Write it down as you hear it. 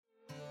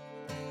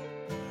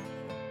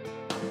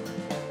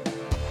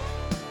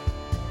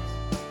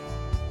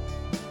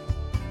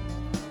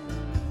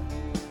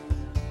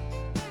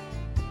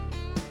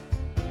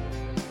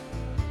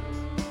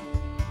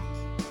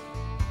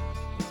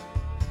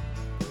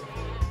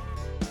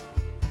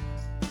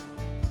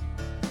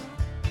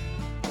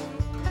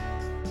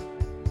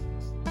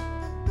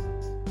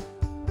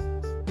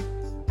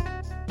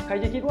ร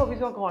จะคิดว่าวิ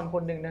ศวกรค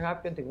นหนึ่งนะครับ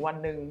จนถึงวัน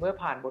หนึ่งเมื่อ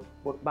ผ่าน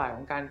บทบาทข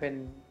องการเป็น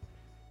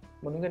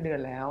มนุษย์เงินเดือ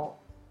นแล้ว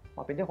ม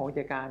าเป็นเจ้าของกิ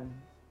จการ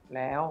แ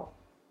ล้ว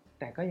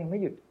แต่ก็ยังไม่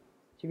หยุด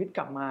ชีวิตก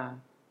ลับมา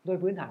ด้วย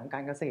พื้นฐานของกา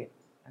รเกษตร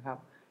นะครับ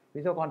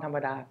วิศวกรธรรม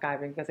ดากลาย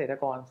เป็นเกษตร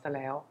กรซะแ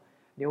ล้ว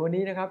เดี๋ยววัน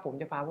นี้นะครับผม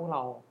จะพาพวกเร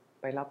า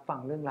ไปรับฟัง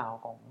เรื่องราว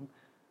ของ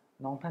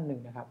น้องท่านหนึ่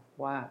งนะครับ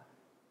ว่า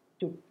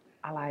จุด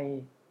อะไร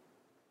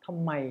ท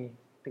ำไม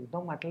ถึงต้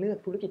องมาเลือก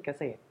ธุรกิจเก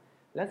ษตร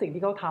และสิ่ง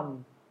ที่เขาท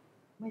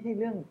ำไม่ใช่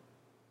เรื่อง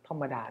ธร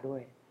รมดาด้ว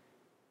ย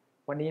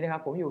วันนี้นะครั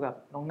บผมอยู่กับ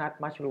น้องนัท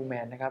มัชรูมแม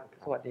นนะครับ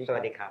สวัส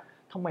ดีครับ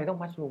ทำไมต้อง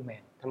มัชรูมแ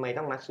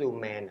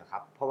มนครั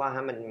บเพราะว่า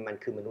มัน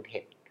คือมนุษย์เห็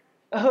ด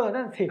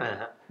นั่นสิ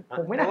ผ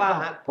มไม่ได้ว่า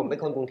ผมเป็น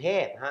คนกรุงเท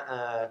พฮะ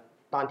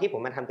ตอนที่ผ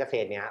มมาทำเกษ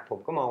ตรเนี่ยผม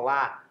ก็มองว่า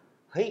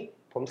เฮ้ย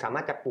ผมสามา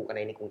รถจะปลูกอะไร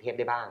ในกรุงเทพ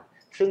ได้บ้าง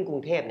ซึ่งกรุ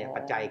งเทพเนี่ย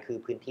ปัจจัยคือ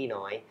พื้นที่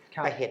น้อย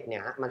แต่เห็ดเนี่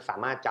ยมันสา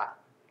มารถจะ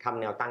ทำ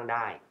แนวตั้งไ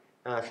ด้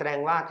แสดง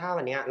ว่าถ้า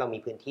วันนี้เรามี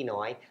พื้นที่น้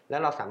อยแล้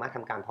วเราสามารถท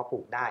ำการเพาะปลู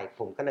กได้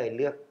ผมก็เลยเ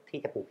ลือกที่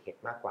จะปลูกเห็ด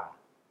มากกว่า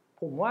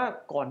ผมว่า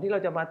ก่อนที่เรา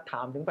จะมาถ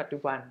ามถึงปัจจุ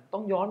บันต้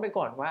องย้อนไป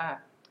ก่อนว่า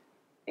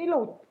เรา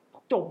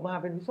จบมา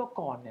เป็นวิศว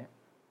กรเนี่ย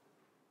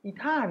อี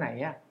ท่าไหน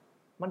อ่ะ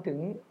มันถึง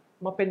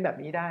มาเป็นแบบ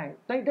นี้ไ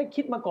ด้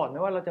คิดมาก่อนไหม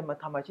ว่าเราจะมา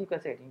ทำอาชีพเก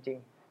ษตรจริง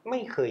ๆไม่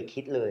เคย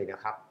คิดเลยนะ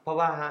ครับเพราะ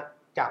ว่า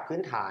จากพื้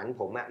นฐาน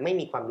ผมไม่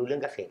มีความรู้เรื่อ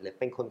งเกษตรเลย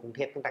เป็นคนกรุงเท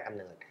พตั้งแต่กำ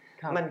เนิด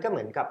มันก็เห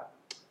มือนกับ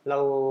เ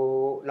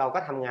ราก็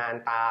ทำงาน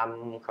ตาม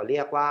เขาเรี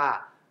ยกว่า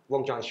ว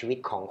งจรชีวิต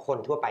ของคน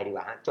ทั่วไปดีก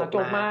ว่าจ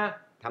บมา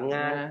ทำง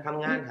า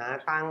นหา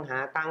ตัง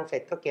ค์เสร็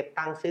จก็เก็บ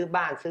ตังค์ซื้อ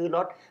บ้านซื้อร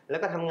ถแล้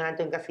วก็ทำงาน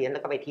จนเกษียณแล้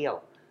วก็ไปเที่ยว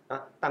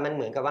แต่มันเห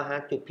มือนกับว่า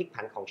จุดพลิก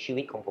ผันของชี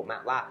วิตของผม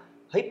ว่า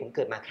เฮ้ยผมเ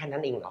กิดมาแค่นั้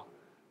นเองเหรอ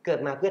เกิด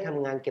มาเพื่อท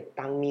ำงานเก็บ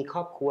ตังค์มีคร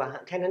อบครัว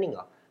แค่นั้นเองเห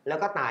รอแล้ว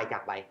ก็ตายจา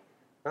กไป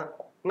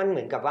มันเห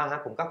มือนกับว่า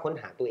ผมก็ค้น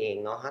หาตัวเอง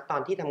เนาะตอ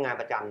นที่ทำงาน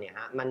ประจำเนี่ย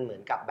มันเหมือ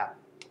นกับแบบ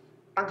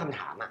ตั้งคำถ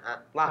าม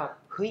ว่า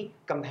เฮ้ย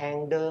กำแพง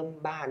เดิม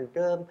บ้านเ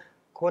ดิม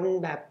คน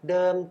แบบเ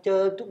ดิมเจ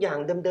อทุกอย่าง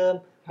เดิม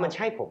ๆมันใ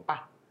ช่ผมปะ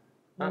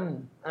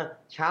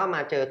เช้ามา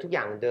เจอทุกอ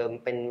ย่างเดิม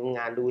เป็นง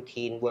านรู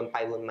ทีนวนไป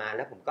วนมาแ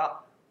ล้วผมก็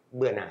เ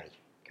บื่อหน่าย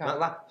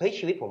ว่าเฮ้ย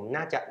ชีวิตผม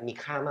น่าจะมี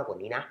ค่ามากกว่า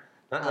นี้นะ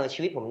ชี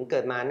วิตผมเกิ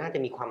ดมาน่าจะ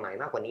มีความหมาย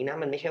มากกว่านี้นะ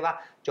มันไม่ใช่ว่า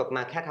จบม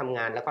าแค่ทำง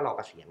านแล้วก็รอเ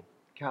กษียณ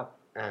ครับ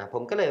ผ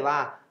มก็เลยว่า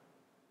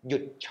หยุ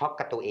ดช็อก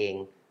กับตัวเอง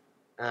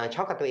ช็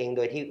อกกับตัวเองโ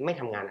ดยที่ไม่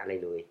ทำงานอะไร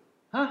เลย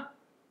ฮะ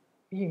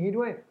อย่างนี้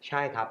ด้วยใ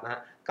ช่ครับ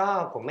ก็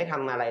ผมไม่ท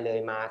ำอะไรเลย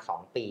มา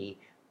2 ปี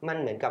มัน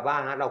เหมือนกับว่า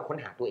เราค้น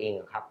หาตัวเอง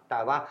ครับแต่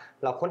ว่า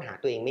เราค้นหา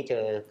ตัวเองไม่เจ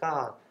อก็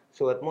ส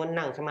วดมนต์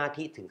นั่งสมา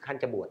ธิถึงขั้น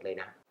จะบวชเลย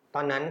นะต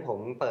อนนั้นผม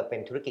เปิดเป็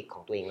นธุรกิจข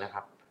องตัวเองแล้วค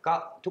รับก็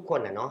ทุกคน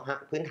เนาะ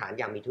พื้นฐาน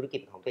อยากมีธุรกิ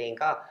จของตัวเอง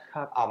ก็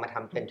ออกมาท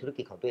ำเป็นธุร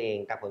กิจของตัวเอง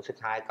แต่ผลสุด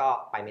ท้ายก็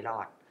ไปไม่รอ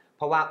ดเ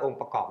พราะว่าองค์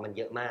ประกอบมันเ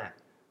ยอะมาก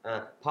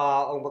พอ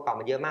องค์ประกอบ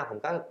มันเยอะมากผม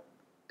ก็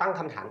ตั้ง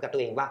คำถามกับตั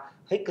วเองว่า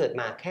เฮ้ยเกิด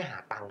มาแค่หา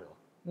ตังค์เหรอ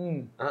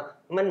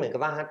มันเหมือนกั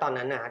บว่าตอน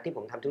นั้นที่ผ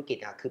มทำธุรกิจ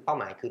คือเป้า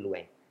หมายคือรว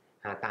ย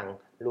หาตัง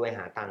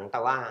ค์แต่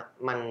ว่า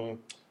มั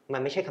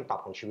นไม่ใช่คำตอบ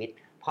ของชีวิต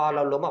พอเร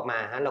าล้มออกมา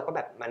เราก็แ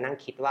บบมานั่ง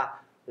คิดว่า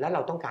แล้วเร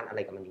าต้องการอะไร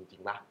กับมันจริ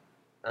งๆบ้าง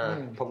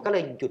ผมก็เล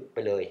ยหยุดไป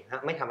เลย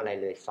ไม่ทำอะไร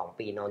เลย2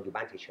 ปีนอนอยู่บ้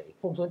านเฉย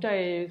ๆผมสนใจ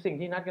สิ่ง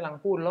ที่นัทกำลัง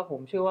พูดแล้วผ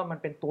มเชื่อว่ามัน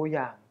เป็นตัวอ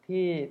ย่าง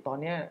ที่ตอน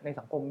นี้ใน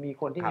สังคมมี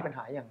คนที่มีปัญห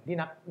าอย่างที่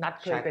นัท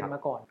เคยเป็นมา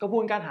ก่อนกระบ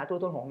วนการหาตัว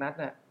ตนของนัท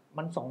เนี่ย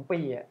มัน2 ปี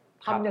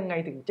ทำยังไง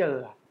ถึงเจอ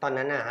ตอน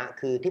นั้น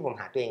คือที่ผม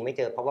หาตัวเองไม่เ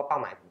จอเพราะว่าเป้า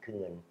หมายผมคือ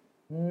เงิน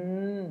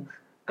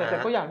แต่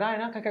ก็อยากได้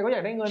นะใครๆก็อย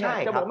ากได้เงิน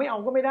จะบอกไม่เอา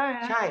ก็ไม่ได้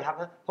ใช่ครับ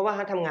เพราะว่า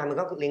ทำงานมัน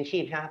ก็เลี้ยงชี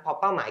พใช่ไหมพอ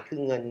เป้าหมายคือ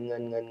เงิน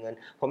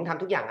ผมท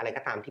ำทุกอย่างอะไร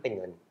ก็ตามที่เป็น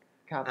เงิน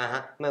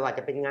ไม่ว่าจ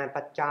ะเป็นงานป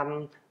ระจ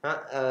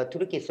ำธุ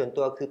รกิจส่วน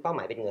ตัวคือเป้าหม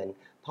ายเป็นเงิน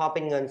พอเป็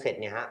นเงินเสร็จ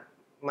เนี่ย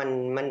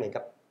มันเหมือน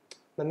กับ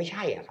มันไม่ใ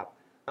ช่ครับ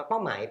เป้า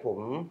หมายผม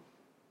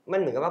มัน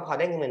เหมือนกับว่าพอ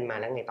ได้เงินมา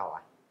แล้วไงต่อ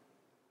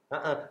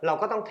เรา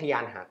ก็ต้องทะยา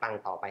นหาตังค์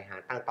ต่อ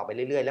ไปเ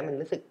รื่อยๆแล้วมัน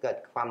รู้สึกเกิด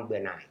ความเบื่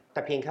อหน่ายแ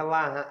ต่เพียงแค่ว่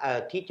า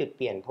ที่จุดเ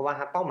ปลี่ยนเพราะว่า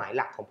เป้าหมาย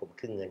หลักของผม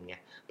คือเงินไง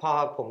พอ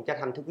ผมจะ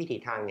ทำทุกวิถี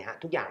ทางเนี่ย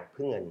ทุกอย่างเ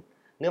พื่อเงิน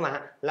เนื่องมา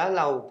แล้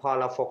วพอ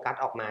เราโฟกัส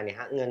ออกมาเนี่ย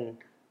เงิน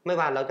ไม่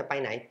ว่าเราจะไป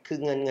ไหนคือ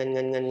เ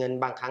งิน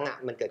บางครั้ง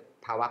มันเกิด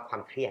ภาวะควา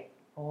มเครียด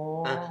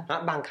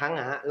บางครั้ง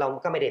เรา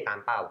ก็ไม่ได้ตาม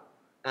เป้า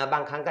บา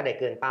งครั้งก็ได้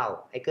เกินเป้า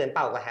ไอ้เกินเ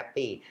ป้าก็แฮป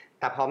ปี้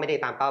แต่พอไม่ได้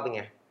ตามเป้าเป็น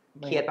ไง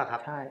เครียดป่ะครั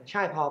บใ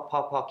ช่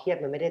พอเครียด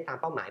มันไม่ได้ตาม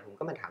เป้าหมายผม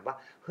ก็มาถามว่า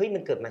เฮ้ยมั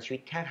นเกิดมาชีวิ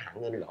ตแค่หา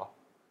เงินเหรอ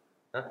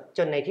จ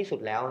นในที่สุด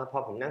แล้วพอ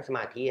ผมนั่งสม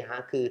าธิ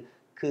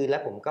คือแล้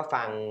วผมก็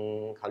ฟัง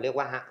เขาเรียก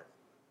ว่า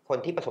คน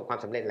ที่ประสบความ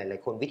สำเร็จหลาย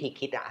ๆคนวิธี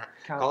คิด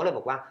เขาก็เลยบ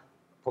อกว่า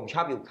ผมช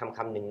อบอยู่ค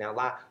ำหนึ่งนะ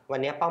ว่าวัน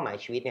นี้เป้าหมาย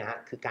ชีวิตเนี่ย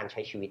คือการใ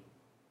ช้ชีวิต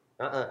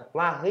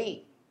ว่าเฮ้ย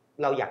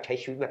เราอยากใช้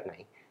ชีวิตแบบไหน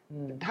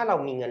ถ้าเรา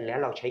มีเงินแล้ว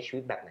เราใช้ชีวิ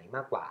ตแบบไหนม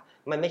ากกว่า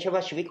มันไม่ใช่ว่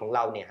าชีวิตของเร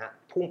าเนี่ย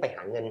พุ่งไปห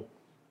าเงิน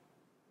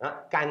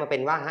กลายมาเป็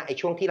นว่าไอ้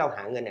ช่วงที่เราห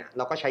าเงินเนี่ยเ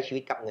ราก็ใช้ชีวิ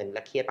ตกับเงินแล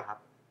ะเครียดป่ะครับ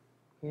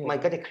มัน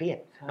ก็จะเครียด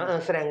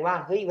แสดงว่า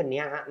เฮ้ยวัน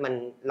นี้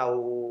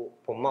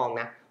ผมมอง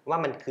นะว่า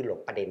มันคือหลบ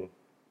ประเด็น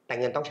แต่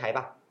เงินต้องใช้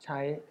ป่ะ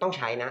ต้องใ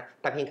ช้นะ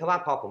แต่เพียงแค่ว่า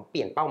พอผมเป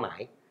ลี่ยนเป้าหมาย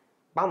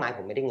ผ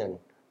มไม่ได้เงิน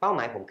เป้าห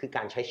มายผมคือก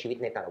ารใช้ชีวิต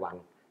ในแต่ละวัน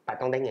แต่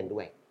ต้องได้เงินด้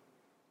วย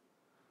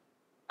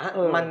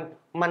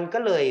มันก็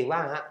เลยว่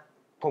า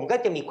ผมก็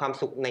จะมีความ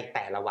สุขในแ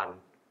ต่ละวัน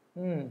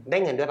ได้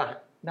เงินด้วยปะ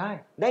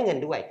ได้เงิน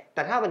ด้วยแ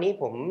ต่ถ้าวันนี้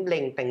ผมเล็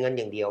งแต่เงิน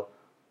อย่างเดียว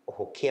โอ้โห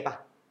เคปะ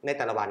ในแ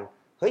ต่ละวัน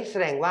เฮ้ยแส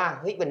ดงว่า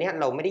เฮ้ยวันนี้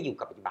เราไม่ได้อยู่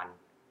กับปัจจุบัน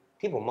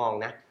ที่ผมมอง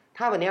นะ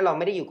ถ้าวันนี้เรา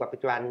ไม่ได้อยู่กับปัจ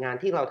จุบันงาน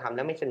ที่เราทำแ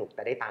ล้วไม่สนุกแ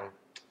ต่ได้ตังค์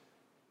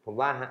ผม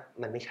ว่า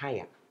มันไม่ใช่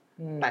อ่ะ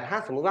แต่ถ้า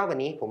สมมุติว่าวัน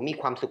นี้ผมมี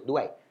ความสุขด้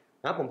วย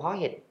นะผมเพาะ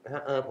เห็ด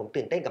ผม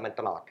ตื่นเต้นกับมัน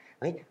ตลอด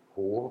เฮ้ยโห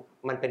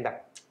มันเป็นแบบ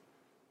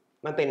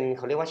มันเป็นเ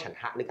ขาเรียกว่าฉัน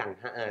ทะหรือกัน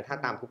ถ้า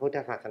ตามพุทธ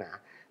ศาสนา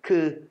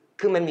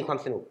คือมันมีความ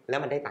สนุกแล้ว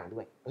มันได้ตังค์ด้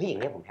วยเฮ้ยอย่า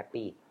งนี้ผมแฮป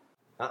ปี้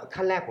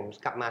ขั้นแรกผม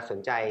กลับมาสน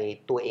ใจ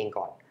ตัวเอง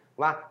ก่อน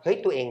ว่าเฮ้ย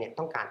ตัวเองเนี่ย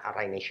ต้องการอะไร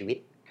ในชีวิต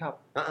ครับ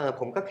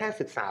ผมก็แค่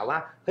ศึกษาว่า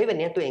เฮ้ยวัน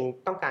นี้ตัวเอง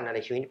ต้องการอะไร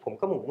ชีวิตผม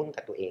ก็หมกมุ่น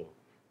กับตัวเอง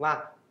ว่า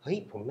เฮ้ย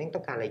ผมแม่งต้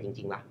องการอะไรจ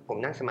ริงๆวะผม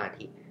นั่งสมา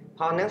ธิพ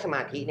อนั่งสม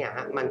าธิเนี่ยฮ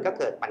ะมันก็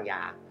เกิดปัญญ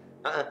า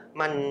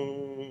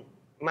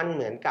มันเ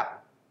หมือนกับ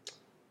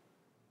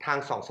ทาง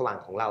ส่องสว่าง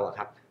ของเราอะค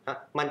รับ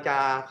มันจะ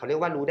เขาเรีย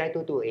กว่ารู้ได้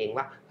ตัวเอง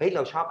ว่าเฮ้ยเร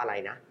าชอบอะไร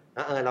นะ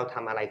เราท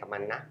ำอะไรกับมั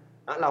นนะ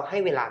เราให้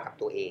เวลากับ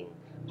ตัวเอง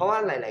เพราะว่า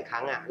หลายๆค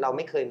รั้งอะเราไ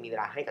ม่เคยมีเว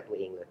ลาให้กับตัว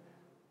เองเลย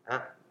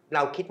เร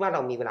าคิดว่าเร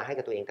ามีเวลาให้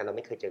กับตัวเองแต่เราไ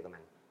ม่เคยเจอกับมั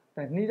นแ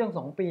ต่นี่ต้อ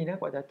ง2 ปีนะ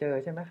กว่าจะเจอ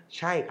ใช่ไหม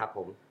ใช่ครับผ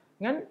ม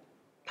งั้น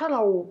ถ้าเร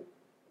า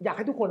อยากใ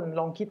ห้ทุกคน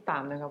ลองคิดตา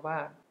มนะครับว่า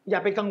อย่า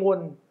ไปกังวล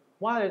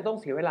ว่าจะต้อง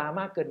เสียเวลา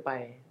มากเกินไป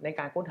ใน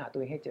การค้นหาตัว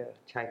เองให้เจอ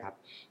ใช่ครับ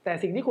แต่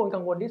สิ่งที่ควรกั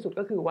งวลที่สุด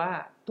ก็คือว่า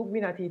ทุกวิ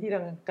นาทีที่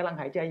กำลัง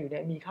หายใจอยู่เนี่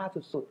ยมีค่า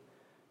สุด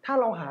ๆถ้า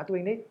เราหาตัวเอ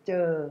งได้เจ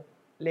อ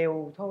เร็ว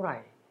เท่าไหร่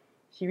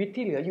ชีวิต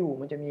ที่เหลืออยู่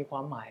มันจะมีคว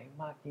ามหมาย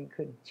มากยิ่ง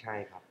ขึ้นใช่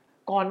ครับ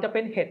ก่อนจะเ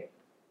ป็นเห็ด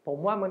ผม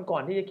ว่ามันก่อ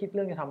นที่จะคิดเ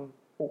รื่องจะท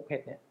ำปลูกเห็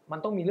ดเนี่ยมัน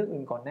ต้องมีเรื่อง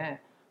อื่นก่อนแน่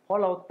เพรา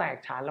ะเราแตก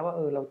ฉานแล้วว่า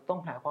เราต้อง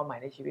หาความหมาย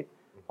ในชีวิต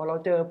พอเรา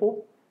เจอปุ๊บ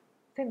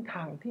เส้นท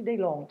างที่ได้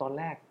ลองตอน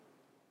แรก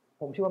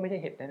ผมเชื่อว่าไม่ใช่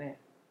เห็ดแน่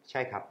ๆใ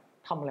ช่ครับ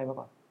ทำอะไรมา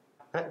ก่อน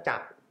จ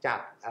าก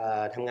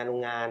ทำงานโร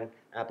งงาน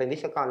เป็นวิ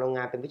ศวกรโรงง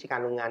านเป็นผู้จัดกา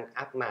รโรงงาน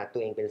อัพมาตั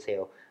วเองเป็นเซล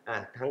ล์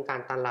ทั้งกา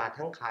รตลาด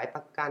ทั้งขายป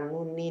ระกัน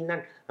นู่นนี่นั่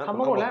นทำ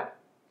มาหมดแล้ว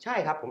ใช่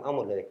ครับผมเอาห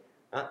มดเลย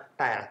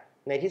แต่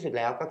ในที่สุดแ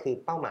ล้วก็คือ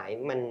เป้าหมาย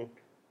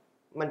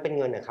มันเป็น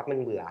เงินนะครับมัน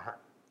เบื่อฮะ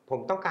ผม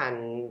ต้องการ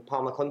พอ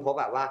มาค้นพบ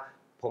ว่า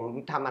ผม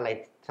ทำอะไร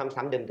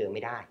ซ้ำๆเดิมๆไ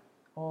ม่ได้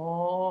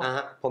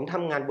ผมท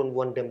ำงานว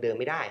นๆเดิมๆ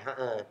ไม่ได้ฮะ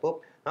ปุ๊บ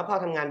แล้วพอ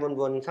ทำงาน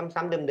วนๆ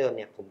ซ้ำๆเดิมๆเ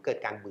นี่ยผมเกิด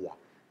การเบื่อ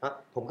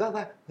ผมก็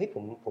ว่าเฮ้ย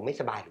ผมไม่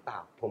สบายหรือเปล่า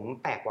ผม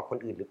แปลกกว่าคน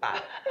อื่นหรือเปล่า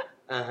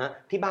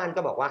ที่บ้าน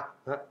ก็บอกว่า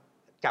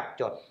จับ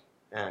จด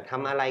ท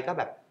ำอะไรก็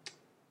แบบ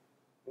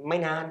ไม่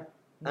นาน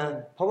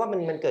เพราะว่า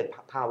มันเกิด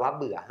ภาวะ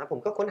เบื่อฮะผม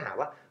ก็ค้นหา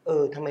ว่า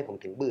ทำไมผม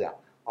ถึงเบื่อ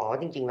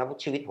จริงๆแล้ว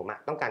ชีวิตผม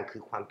ต้องการคื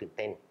อความตื่นเ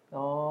ต้น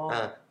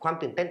ความ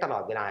ตื่นเต้นตลอ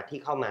ดเวลาที่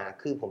เข้ามา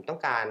คือผมต้อง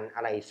การอ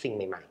ะไรสิ่งใ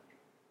หม่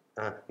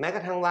ๆแม้กร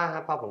ะทั่งว่า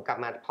พอผมกลับ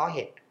มาเพาะเ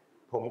ห็ด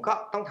ผมก็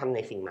ต้องทำใน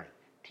สิ่งใหม่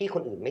ที่ค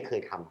นอื่นไม่เค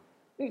ยท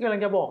ำนี่กำลั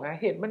งจะบอกไง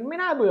เห็ดมันไม่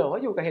น่าเบื่อว่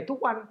าอยู่กับเห็ดทุก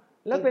วัน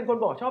แล้วเป็นคน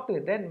บอกชอบตื่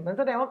นเต้นมันแ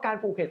สดงว่าการ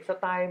ปลูกเห็ดส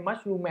ไตล์มัช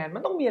รูมแมนมั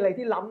นต้องมีอะไร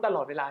ที่ล้ำตล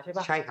อดเวลาใช่ป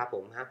ะใช่ครับผ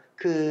มฮะ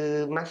คือ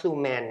มัชรูม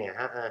แมนเนี่ย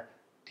ฮะ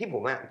ที่ผ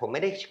มไ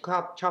ม่ได้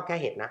ชอบแค่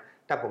เห็ดนะ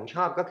แต่ผมช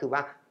อบก็คือว่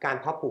าการ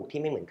เพาะปลูก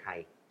ที่ไม่เหมือนใคร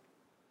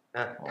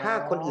ถ้า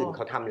คนอื่นเข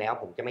าทำแล้ว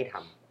ผมจะไม่ท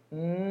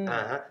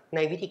ำใน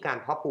วิธีการ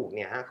เพาะปลูกเ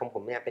นี่ยฮะของผ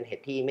มเนี่ยเป็นเห็ด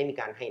ที่ไม่มี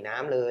การให้น้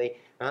ำเลย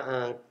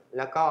แ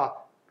ล้วก็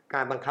ก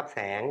ารบังคับแส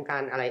งกา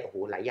รอะไรโอ้โห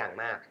หลายอย่าง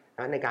มาก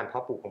ในการเพา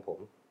ะปลูกของผม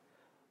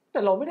แ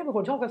ต่เราไม่ได้เป็นค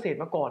นชอบเกษตร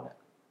มาก่อนอ่ะ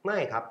ไม่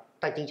ครับ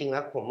แต่จริงๆแล้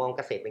วผมมองเ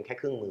กษตรเป็นแค่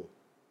เครื่องมือ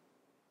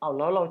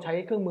แล้วเราใช้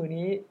เครื่องมือ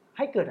นี้ใ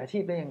ห้เกิดอาชี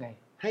พได้ยังไง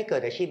ให้เกิ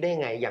ดอาชีพได้ยั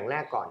งไงอย่างแร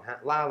กก่อนฮะ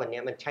ว่าวัน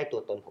นี้มันใช่ตั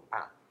วตนผมเป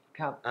ล่า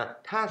ครับ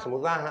ถ้าสมมุ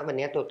ติว่าวัน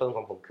นี้ตัวตนข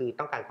องผมคือ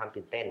ต้องการความ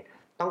ตื่นเต้น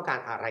ต้องการ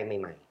อะไรใ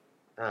หม่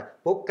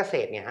ๆปุ๊บเกษ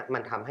ตรเนี่ยฮะมั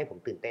นทำให้ผม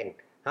ตื่นเต้น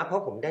เพรา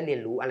ะผมได้เรีย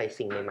นรู้อะไร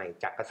สิ่งใหม่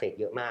ๆจากเกษตร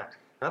เยอะมาก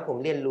ผม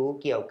เรียนรู้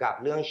เกี่ยวกับ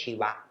เรื่องชี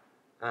วะ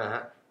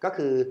ก็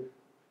คือ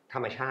ธร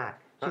รมชาติ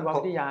ชีว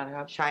วิทยานะค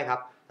รับใช่ครั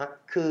บ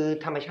คือ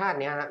ธรรมชาติ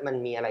เนี้ยมัน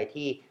มีอะไร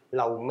ที่เ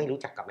ราไม่รู้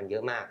จักกับมันเยอ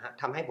ะมาก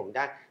ทำให้ผมไ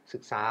ด้ศึ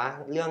กษา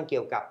เรื่องเกี่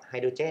ยวกับไฮ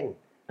โดรเจน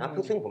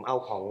ซึ่งผมเอา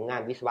ของงา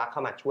นวิศวะเข้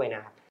ามาช่วยน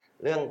ะครับ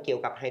เรื่องเกี่ย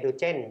วกับไฮโดร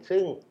เจน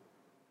ซึ่ง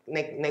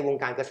ในวง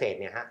การเกษตร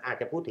เนี่ยอาจ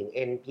จะพูดถึง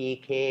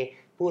NPK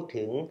พูด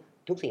ถึง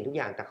ทุกสิ่งทุกอ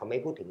ย่างแต่เขาไม่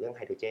พูดถึงเรื่องไ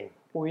ฮโดรเจน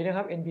ปุ๋ยนะค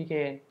รับ NPK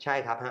ใช่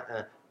ครับ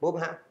ปุ๊บ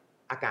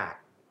อากาศ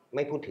ไ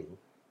ม่พูดถึง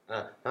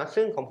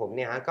ซึ่งของผมเ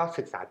นี่ยก็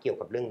ศึกษาเกี่ยว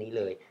กับเรื่องนี้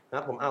เลย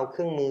ผมเอาเค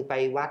รื่องมือไป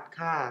วัด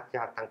ค่าจ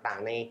ากต่าง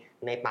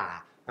ๆในป่า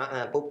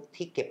ปุ๊บ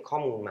ที่เก็บข้อ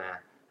มูลมา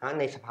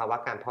ในสภาวะ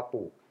การเพาะป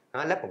ลูก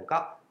และผมก็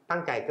ตั้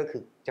งใจก็คื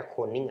อจะโคล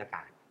นนิ่งอาก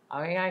าศเอา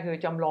ง่ายๆคือ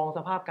จำลองส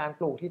ภาพการ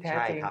ปลูกที่แท้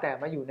จริงแต่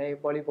มาอยู่ใน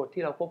บริบท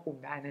ที่เราควบคุม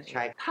ได้นั่นเอง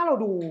ถ้าเรา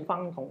ดูฟั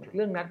งของเ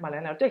รื่องนัดมาแล้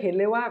วจะเห็น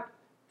เลยว่า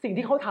สิ่ง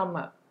ที่เขาท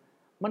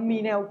ำมันมี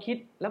แนวคิด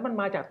แล้วมัน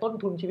มาจากต้น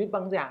ทุนชีวิตบ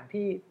างอย่าง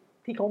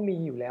ที่เขามี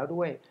อยู่แล้ว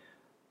ด้วย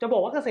จะบอ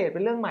กว่าเกษตรเป็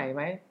นเรื่องใหม่ไ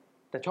หม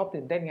แต่ชอบ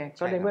ตื่นเต้นไง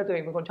ก็ในเมื่อตัวเอ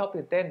งเป็นคนชอบ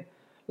ตื่นเต้น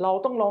เรา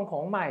ต้องลองขอ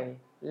งใหม่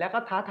แล้วก็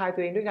ท้าทายตั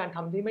วเองด้วยการท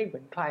ำที่ไม่เหมื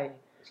อนใคร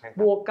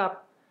บวกกับ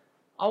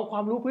เอาคว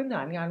ามรู้พื้นฐ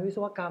านงานวิศ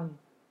วกรรม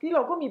ที่เร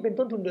าก็มีเป็น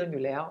ต้นทุนเดิมอ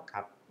ยู่แล้ว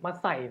มา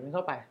ใส่มันเข้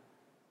าไป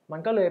มัน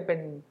ก็เลยเป็น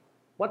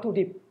วัตถุ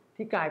ดิบ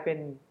ที่กลายเป็น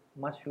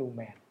มัชรูมแ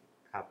มน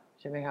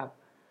ใช่ไหมครับ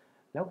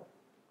แล้ว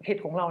เห็ด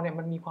ของเราเนี่ย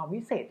มันมีความ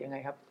พิเศษยังไง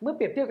ครับเมื่อเ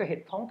ปรียบเทียบกับเห็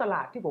ดท้องตล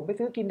าดที่ผมไป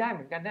ซื้อกินได้เห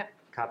มือนกันเนี่ย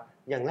ครับ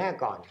อย่างแรก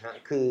ก่อนฮะ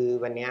คือ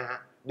วันนี้ฮะ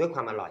ด้วยคว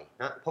ามอร่อย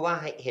นะเพราะว่า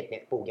เห็ดเนี่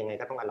ยปลูกยังไง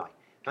ก็ต้องอร่อย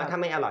นะถ้า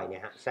ไม่อร่อยเนี่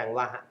ยฮะแสดง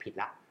ว่าผิด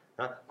ละ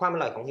นะความอ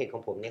ร่อยของเห็ดขอ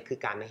งผมเนี่ยคือ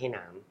การไม่ให้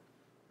น้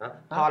ำนะ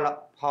พ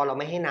อเรา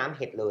ไม่ให้น้ำเ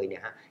ห็ดเลยเนี่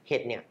ยฮะเห็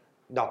ดเนี่ย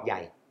ดอกใหญ่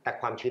แต่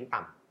ความชื้น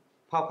ต่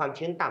ำพอความ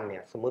ชื้นต่ำเนี่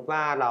ยสมมุติว่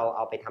าเราเอ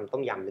าไปทำต้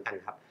มยำด้วยกัน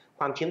ครับ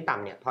ความชื้นต่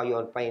ำเนี่ยพอโย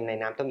นไปใน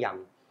น้ำต้มย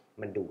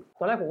ำมันดูด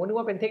ตอนแรกผมก็นึก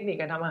ว่าเป็นเทคนิค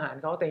การทำอาหาร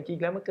เขาแต่จริง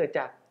ๆแล้วมันเกิดจ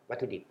ากวัต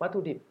ถุ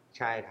ดิบ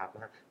ใช่ครับ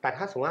แต่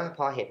ถ้าสมมติว่าพ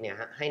อเห็ดเนี่ย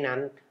ฮะให้น้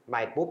ำใบ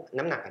ปุ๊บ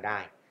น้ำหนักก็ได้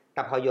แ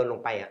ต่พอโยนลง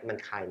ไปมัน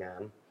คายน้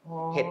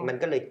ำเห็ดมัน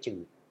ก็เลยจื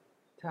ด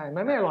ใช่มั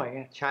นไม่อร่อยไ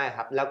งใช่ค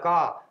รับแล้วก็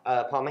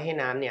พอไม่ให้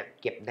น้ำเนี่ย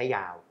เก็บได้ย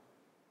าว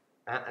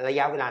ระ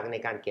ยะเวลาใน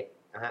การเก็บ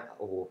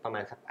โอ้โหประมา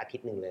ณสักอาทิต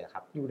ย์หนึ่งเลยค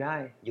รับอยู่ไ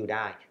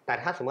ด้แต่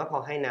ถ้าสมมติว่าพอ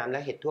ให้น้ำแล้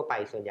วเห็ดทั่วไป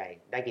ส่วนใหญ่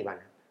ได้กี่วัน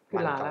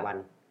วันสองวัน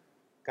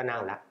ก็เน่า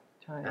ละ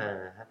ใช่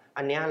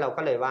อันนี้เรา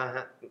ก็เลยว่า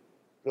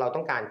เราต้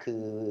องการคื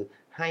อ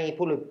ให้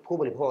ผู้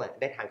บริโภค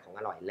ได้ทานของ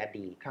อร่อยและ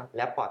ดีแ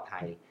ละปลอดภั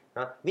ยน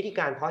ะวิธีก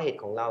ารเพาะเห็ด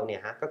ของเราเนี่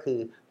ยก็คือ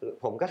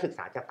ผมก็ศึกษ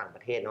าจากต่างป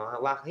ระเทศเนาะ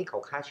ว่าเขา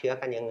ฆ่าเชื้อ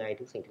กันยังไง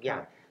ทุกสิ่งทุกอย่า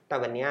งแต่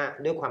วันนี้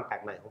ด้วยความแปล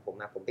กใหม่ของผม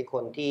ผมเป็นค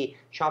นที่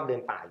ชอบเดิ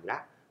นป่าอยู่แล้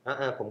ว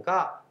ผมก็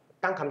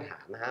ตั้งคำถา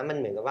มมัน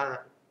เหมือนกับว่า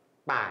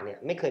ป่าเนี่ย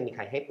ไม่เคยมีใค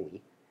รให้ปุ๋ย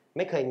ไ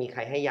ม่เคยมีใคร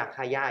ให้ยา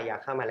ฆ่าหญ้ายา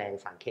ฆ่าแมลง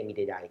สารเคมีใ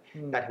ด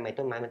ๆแต่ทำไม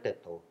ต้นไม้มันเติบ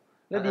โต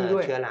และดีด้ว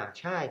ยเชื้อรา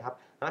ใช่ครับ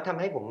แล้วทำ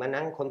ให้ผมมา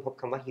นั่งค้นพบ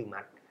คำว่าฮิว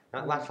มัส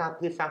ว่าซาก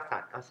พืชซากสั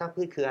ตว์ซาก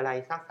พืชคืออะไร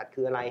ซากสัตว์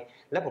คืออะไร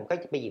แล้วผมก็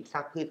จะไปหยิบซา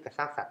กพืชกับซ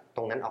ากสัตว์ต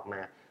รงนั้นออกม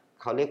า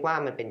เขาเรียกว่า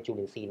มันเป็นจุ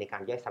ลินทรีย์ในกา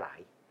รย่อยสลาย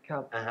ครั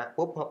บ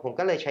ปุ๊บผม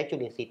ก็เลยใช้จุ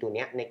ลินทรีย์ตัว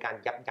นี้ในการ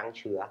ยับยั้งเ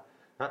ชื้อ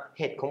เ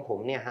ห็ดของผม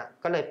เนี่ย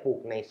ก็เลยปลูก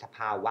ในสภ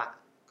าวะ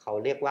เขา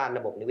เรียกว่าร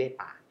ะบบนิเวศ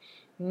ป่า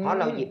เพราะ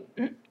เราหยิบ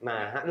มา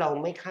เรา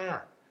ไม่ฆ่า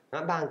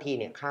บางที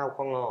เนี่ยข้าว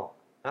ก็งอก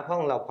เพราะ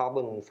เราเพาะบ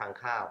นฟาง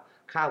ข้า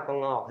วก็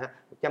งอก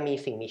จะมี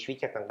สิ่งมีชีวิต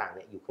จากต่างๆเ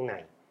นี่ยอยู่ข้างใน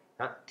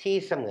ที่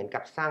เสมือนกั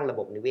บสร้างระบ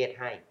บนิเวศ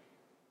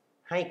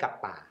ให้กับ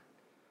ป่า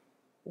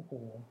โอ้โห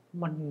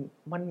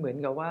มันเหมือน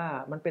กับว่า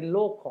มันเป็นโล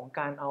กของ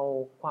การเอา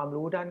ความ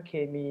รู้ด้านเค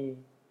มี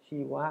ชี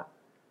วะ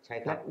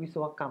และวิศ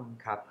วกรรม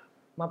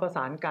มาประส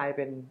านกลายเ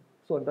ป็น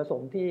ส่วนผส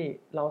มที่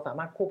เราสา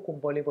มารถควบคุม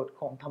บริบท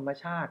ของธรรม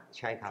ชาติ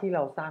ที่เร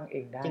าสร้างเอ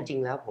งได้จริง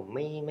ๆแล้วผม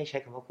ไม่ใช้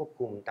คำว่าควบ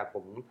คุมแต่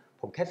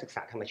ผมแค่ศึกษ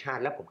าธรรมชา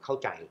ติแล้วผมเข้า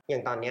ใจอย่า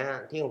งตอนนี้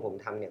ที่ของผม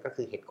ทำเนี่ยก็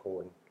คือเห็ดโค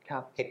น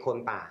เห็ดโคน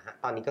ป่า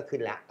ตอนนี้ก็ขึ้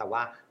นแล้วแต่ว่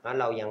า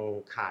เรายัง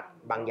ขาด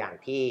บางอย่าง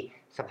ที่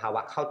สภาว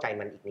ะเข้าใจ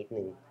มันอีกนิด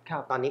นึง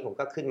ตอนนี้ผม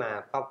ก็ขึ้นมา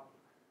ก็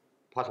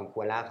พอสมค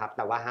วรแล้วครับแ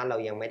ต่ว่าเรา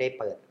ยังไม่ได้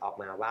เปิดออก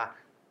มาว่า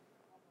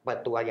เปิด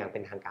ตัวอย่างเป็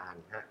นทางการ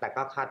แต่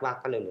ก็คาดว่า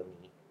ก็เร็วๆ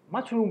นี้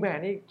มัชรูมแบ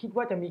ร์นี่คิด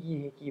ว่าจะมี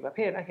กี่ประเภ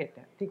ทเห็ดเ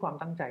นี่ยที่ความ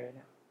ตั้งใจเ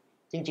นี่ย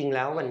จริงๆแ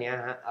ล้ววันนี้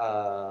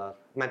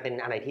มันเป็น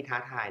อะไรที่ท้า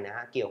ทาย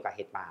เกี่ยวกับเ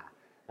ห็ดป่า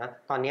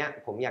ตอนนี้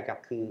ผมอยากจะ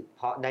คือเ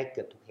พาะได้เ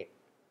กือบทุกเห็ด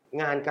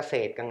งานเกษ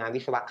ตรกับงาน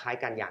วิศวะคล้าย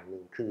กันอย่างหนึ่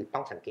งคือต้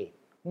องสังเกต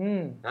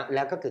แ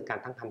ล้วก็เกิดการ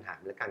ตั้งคำถาม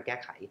และการแก้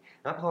ไข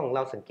พอของเร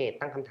าสังเกต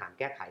ตั้งคำถาม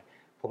แก้ไข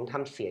ผมท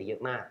ำเสียเยอ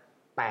ะมาก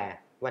แต่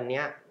วัน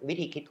นี้วิ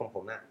ธีคิดของผ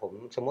มผม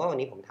สมมติว่าวัน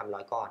นี้ผมทำ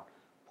100 ก้อน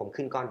ผม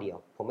ขึ้นก้อนเดียว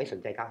ผมไม่สน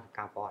ใจ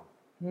99 ก้อน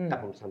แต่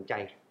ผมสนใจ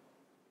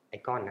ไอ้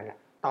ก้อนนั้นแหละ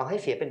ต่อให้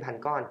เสียเป็น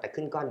1,000 ก้อนแต่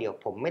ขึ้นก้อนเดียว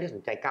ผมไม่ได้ส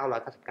นใจ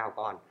999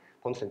 ก้อน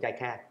ผมสนใจ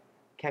แ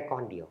ค่ก้อ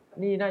นเดียว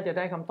นี่น่าจะไ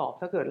ด้คำตอบ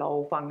ถ้าเกิดเรา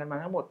ฟังกันมา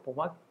ทั้งหมดผม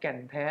ว่าแก่น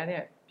แท้เนี่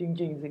ยจ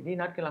ริงๆสิ่งที่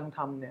นัทกำลังท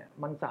ำเนี่ย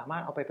มันสามาร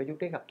ถเอาไปประยุก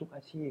ต์ได้กับทุกอ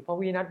าชีพเพราะ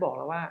วีนัทบอกแ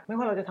ล้วว่าไม่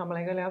ว่าเราจะทำอะไร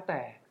ก็แล้วแ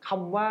ต่ค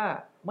ำว่า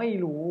ไม่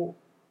รู้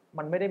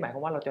มันไม่ได้หมายควา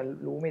มว่าเราจะ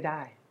รู้ไม่ไ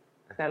ด้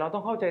แต่เราต้อ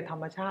งเข้าใจธร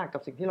รมชาติกั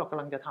บสิ่งที่เราก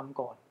ำลังจะทำ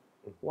ก่อน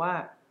ว่า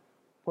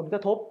ผลกร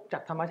ะทบจา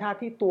กธรรมชาติ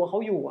ที่ตัวเขา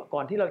อยู่ก่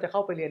อนที่เราจะเข้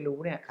าไปเรียนรู้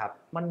เนี่ย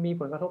มันมี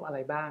ผลกระทบอะไร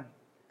บ้าง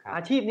อ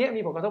าชีพนี้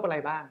มีผลกระทบอะไร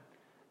บ้าง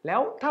แล้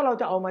วถ้าเรา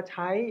จะเอามาใ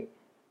ช้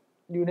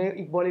อยู่ใน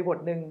อีกบริบท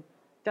หนึ่ง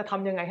จะท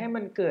ำยังไงให้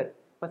มันเกิด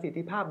ประสิท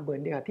ธิภาพเหมือ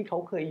นเดิมที่เขา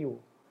เคยอยู่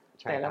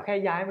แต่เราแค่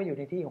ย้ายมาอยู่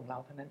ในที่ของเรา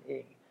เท่านั้นเอ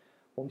ง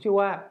ผมเชื่อ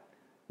ว่า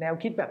แนว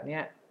คิดแบบนี้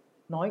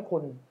น้อยค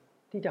น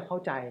ที่จะเข้า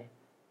ใจ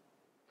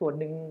ส่วน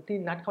หนึ่งที่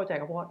นัทเข้าใจ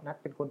ก็เพราะนัท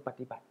เป็นคนป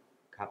ฏิบัติ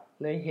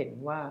เลยเห็น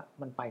ว่า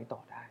มันไปต่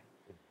อได้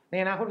ใน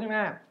อนาคตข้างห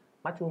น้า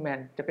มัชชูแมน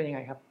จะเป็นยังไง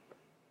ครับ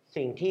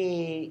สิ่งที่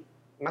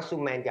มัชชู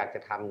แมนอยากจ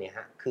ะทำเนี่ย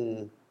คือ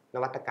น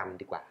วัตกรรม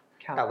ดีกว่า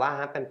แต่ว่า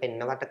เป็น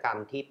นวัตกรรม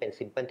ที่เป็น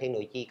simple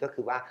technology ก็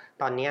คือว่า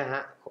ตอนนี้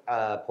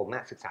ผม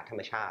ศึกษาธรร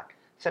มชาติ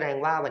แสดง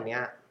ว่าวันนี้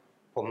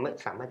ผม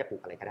สามารถจะปลู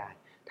กอะไรก็ได้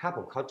ถ้าผ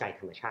มเข้าใจ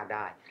ธรรมชาติไ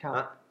ด้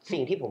สิ่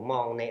งที่ผมม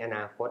องในอน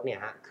าคตเนี่ย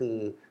คือ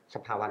ส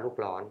ภาวะโลก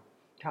ร้อน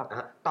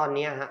ตอน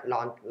นี้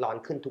ร้อน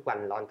ขึ้นทุกวั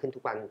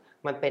น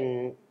มันเ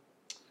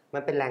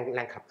ป็นแร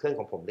งขับเคลื่อนข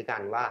องผมด้วยกั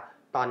นว่า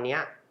ตอนนี้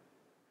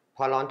พ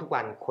อร้อนทุก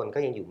วันคนก็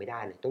ยังอยู่ไม่ได้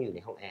เลยต้องอยู่ใน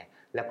ห้องแอร์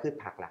และพืช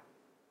ผักล่ะ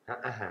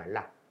อาหาร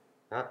ล่ะ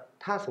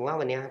ถ้าสมมติว่า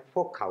วันนี้พ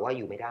วกเขาว่าอ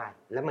ยู่ไม่ได้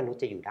แล้วมนุษ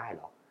ย์จะอยู่ได้ห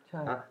รอ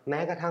แม้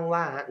กระทั่ง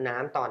ว่าน้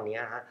ำตอนนี้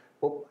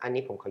ปุ๊บอัน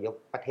นี้ผมขอยก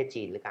ประเทศ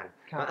จีนเลยกัน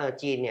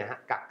จีนเนี่ย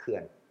กักเขื่อ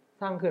น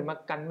สร้างเขื่อนมา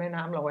กันแม่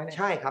น้ำเราไว้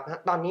ใช่ครับ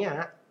ตอนนี้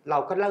เรา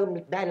ก็เริ่ม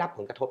ได้รับผ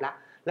ลกระทบ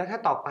แล้วถ้า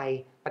ต่อไป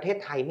ประเทศ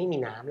ไทยไม่มี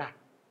น้ำล่ะ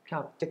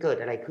จะเกิด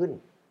อะไรขึ้น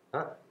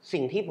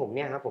สิ่งที่ผมเ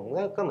นี่ยผม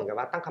ก็เหมือนกับ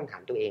ว่าตั้งคำถา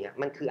มตัวเอง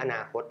มันคืออน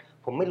าคต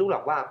ผมไม่รู้หร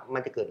อกว่ามั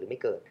นจะเกิดหรือไม่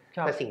เกิด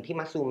แต่สิ่งที่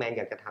มัสซูแมนอ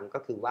ยากจะทำก็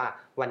คือว่า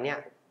วันนี้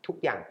ทุก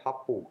อย่างเพาะ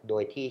ปลูกโด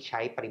ยที่ใช้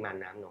ปริมาณ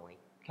น้ำน้อย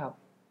ครับ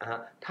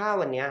ถ้า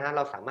วันนี้เร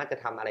าสามารถจะ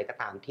ทำอะไรก็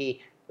ตามที่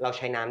เราใ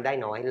ช้น้ำได้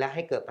น้อยและใ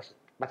ห้เกิด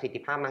ประสิทธิ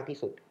ภาพมากที่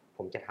สุดผ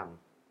มจะท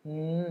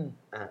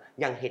ำ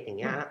อย่างเห็ดอย่าง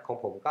เงี้ยของ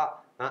ผมก็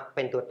เ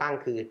ป็นตัวตั้ง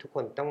คือทุกค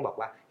นต้องบอก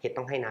ว่าเห็ด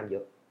ต้องให้น้ำเย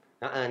อะ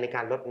ในก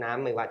ารลดน้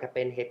ำไม่ว่าจะเ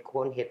ป็นเห็ดโค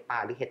นเห็ดป่า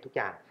หรือเห็ดทุกอ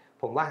ย่าง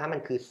ผมว่ามั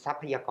นคือทรั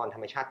พยากรธร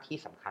รมชาติที่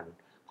สำคัญ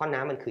เพราะน้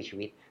ำมันคือชี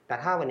วิตแต่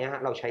ถ้าวันนี้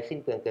เราใช้สิ้น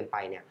เปลืองเกินไป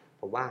เนี่ย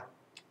ผมว่า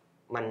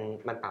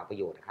มันเปล่าประ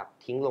โยชน์ครับ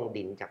ทิ้งลง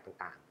ดินจาก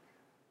ต่าง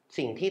ๆ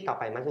สิ่งที่ต่อ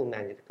ไปมัสซูแม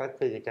นก็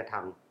คือจะท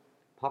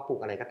ำเพาะปลูก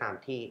อะไรก็ตาม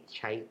ที่ใ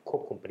ช้คว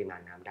บคุมปริมา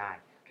ณน้ำได้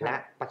และ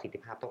ประสิทธิ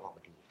ภาพต้องออกม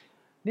าดี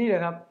นี่เล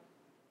ยครับ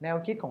แนว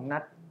คิดของนั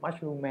ทมัช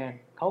รูมแมน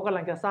เขากำ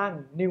ลังจะสร้าง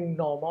New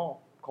Normal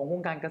ของว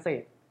งการเกษ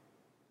ตร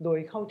โดย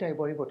เข้าใจ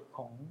บริบทข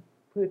อง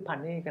พืชพัน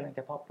ธุ์ที่กำลังจ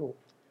ะเพาะปลูก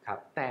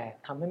แต่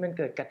ทำให้มันเ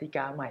กิดกติก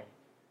าใหม่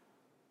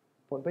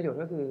ผลประโยชน์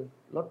ก็คือ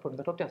ลดผลก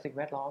ระทบจากสิ่งแ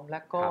วดล้อมและ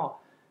ก็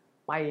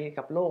ไป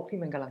กับโลกที่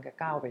มันกำลังจะ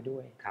ก้าวไปด้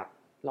วย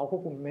เราคว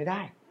บคุมไม่ไ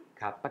ด้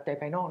ปัจจัย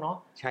ภายนอกเนาะ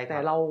แต่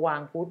เราวา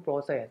ง Food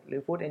Process หรื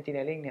อ Food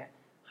Engineering เนี่ย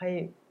ให้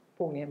พ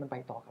วกนี้มันไป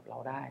ต่อกับเรา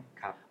ได้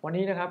วัน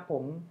นี้นะครับผ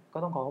มก็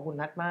ต้องขอบคุณ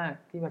นัทมาก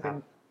ที่มาเป็น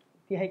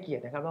ที่ให้เกียร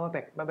ตินะครับแล้วม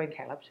าเป็นแข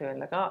กรับเชิญ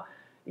แล้วก็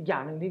อีกอย่า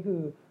งหนึ่งที่คื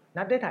อ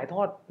นัทได้ถ่ายท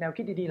อดแนว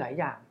คิดดีๆหลาย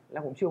อย่างและ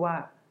ผมเชื่อว่า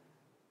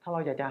ถ้าเรา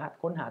อยากจะ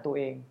ค้นหาตัวเ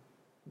อง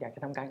อยากจะ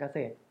ทำการเกษ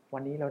ตรวั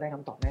นนี้เราได้ค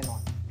ำตอบแน่นอ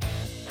น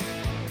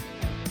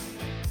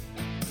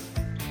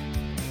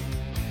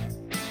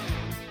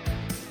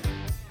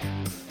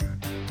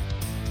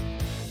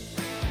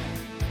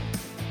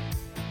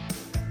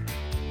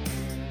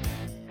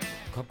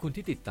ขอบคุณ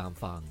ที่ติดตาม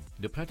ฟัง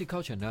The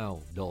Practical Channel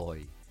โดย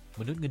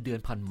มนุษย์เงินเดือน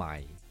พันใหม่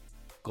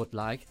กดไ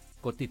ลค์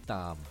กดติดต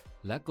าม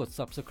และกด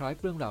Subscribe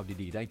เรื่องราว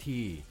ดีๆได้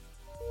ที่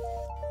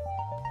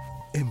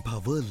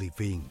Empower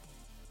Living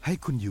ให้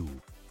คุณอยู่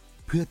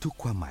เพื่อทุก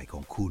ความหมายข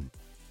องคุณ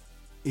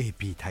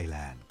EP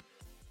Thailand